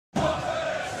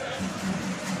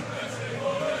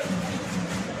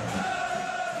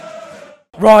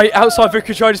Right, outside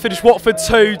Vicarage Road has finished Watford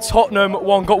 2, Tottenham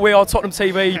 1. Got We Are Tottenham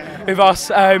TV with us.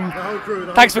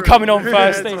 Thanks for coming on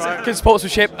first. Good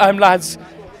sportsmanship, lads.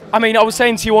 I mean, I was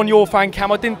saying to you on your fan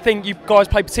cam, I didn't think you guys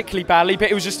played particularly badly, but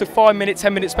it was just a 5-minute,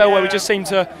 10-minute spell where we just seemed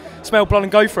to smell blood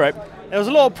and go for it. There was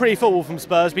a lot of pretty football from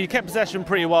Spurs, but you kept possession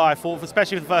pretty well, I thought,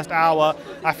 especially for the first hour.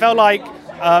 I felt like,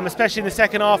 especially in the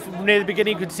second half, near the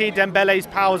beginning, you could see Dembele's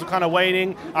powers were kind of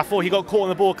waning. I thought he got caught on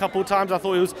the ball a couple of times. I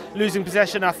thought he was losing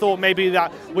possession. I thought maybe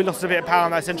that we lost a bit of power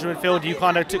on that central midfield. You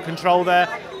kind of took control there.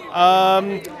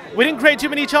 We didn't create too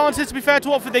many chances, to be fair to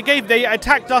Watford. They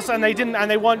attacked us and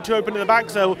they weren't too open at the back,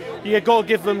 so you got to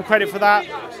give them credit for that.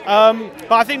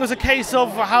 But I think it was a case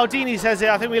of how Dini says it.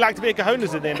 I think we lacked a bit of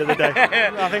cojones at the end of the day.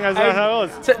 I think that's how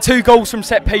it was. 2 goals from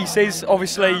set pieces,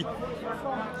 obviously.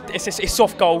 It's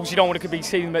soft goals. You don't want to be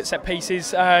seeing them at set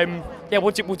pieces. Yeah,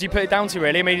 what do you put it down to,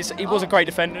 really? I mean, he was a great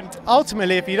defendant.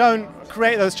 Ultimately, if you don't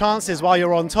create those chances while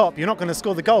you're on top, you're not going to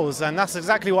score the goals, and that's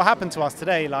exactly what happened to us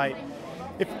today. Like,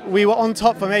 if we were on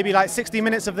top for maybe like 60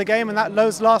 minutes of the game, and that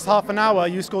last half an hour,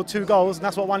 you scored 2 goals, and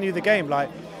that's what won you the game. Like,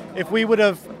 if we would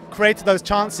have created those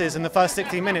chances in the first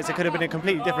 60 minutes, it could have been a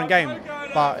completely different game,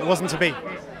 but it wasn't to be.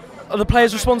 Are the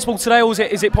players responsible today, or is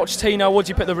it Pochettino? What do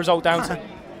you put the result down to?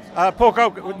 Poor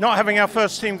goal, not having our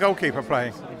first team goalkeeper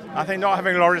playing. I think not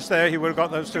having Loris there, he would have got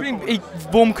those 2.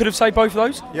 Vorm could have saved both of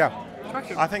those? Yeah,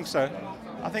 I think so.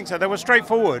 I think so. They were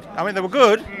straightforward. I mean, they were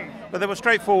good, but they were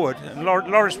straightforward. And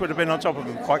Loris would have been on top of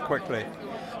them quite quickly.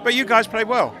 But you guys played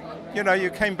well. You know, you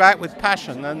came back with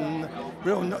passion and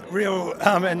real.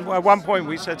 And at one point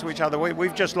we said to each other,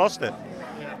 we've just lost it.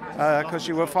 Because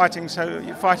you're fighting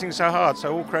so hard,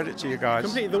 so all credit to you guys.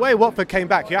 Completely. The way Watford came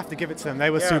back, you have to give it to them.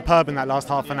 They were superb in that last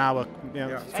half an hour. You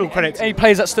know, full credit. Any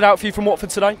players that stood out for you from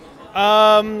Watford today?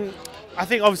 I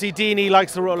think obviously Dini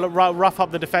likes to rough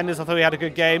up the defenders. I thought he had a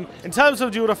good game. In terms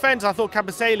of dual defence, I thought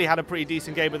Kabasele had a pretty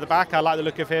decent game at the back. I like the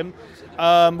look of him.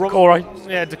 Decore.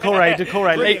 Yeah, Decore.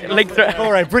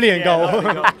 Decore, brilliant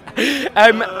goal.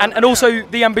 And also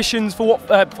the ambitions for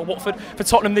Watford, for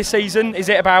Tottenham this season. Is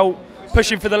it about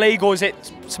pushing for the league, or is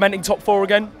it cementing top 4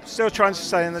 again? Still trying to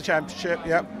stay in the Championship.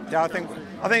 Yeah. I think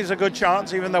it's a good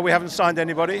chance, even though we haven't signed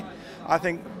anybody. I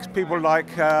think people like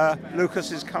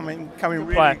Lucas is coming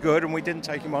really good, and we didn't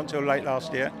take him on till late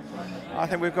last year. I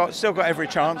think we've still got every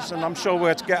chance, and I'm sure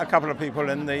we're to get a couple of people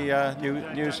in the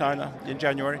new signer in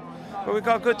January. But we've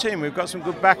got a good team. We've got some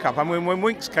good backup. I mean, when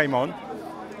Winks came on,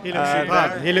 he looked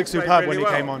superb. He looked superb when he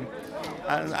came on.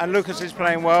 And Lucas is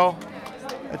playing well.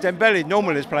 Dembele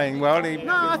normally is playing well.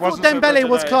 I thought Dembele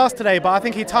was class today, but I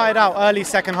think he tired out early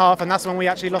second half, and that's when we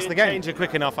actually lost the game. Change it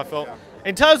quick enough, I thought.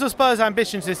 In terms of Spurs'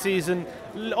 ambitions this season,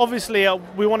 obviously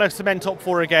we want to cement top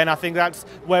 4 again. I think that's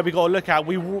where we got to look at.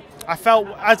 I felt,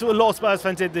 as a lot of Spurs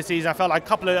fans did this season, I felt like a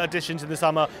couple of additions in the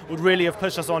summer would really have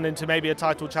pushed us on into maybe a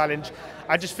title challenge.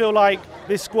 I just feel like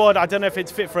this squad, I don't know if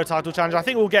it's fit for a title challenge. I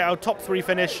think we'll get a top 3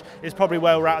 finish is probably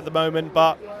where we're at the moment,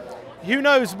 but who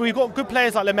knows? We've got good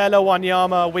players like Lamelo,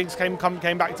 Wanyama, Winks came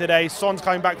back today, Son's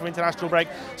coming back from international break.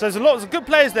 So there's a lot of good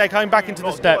players there coming back into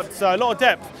the squad. So a lot of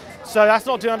depth. So that's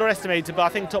not too underestimated, but I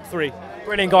think top 3.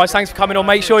 Brilliant, guys. Thanks for coming on.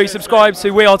 Make sure you subscribe to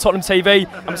We Are Tottenham TV.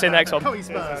 I'm seeing you next one.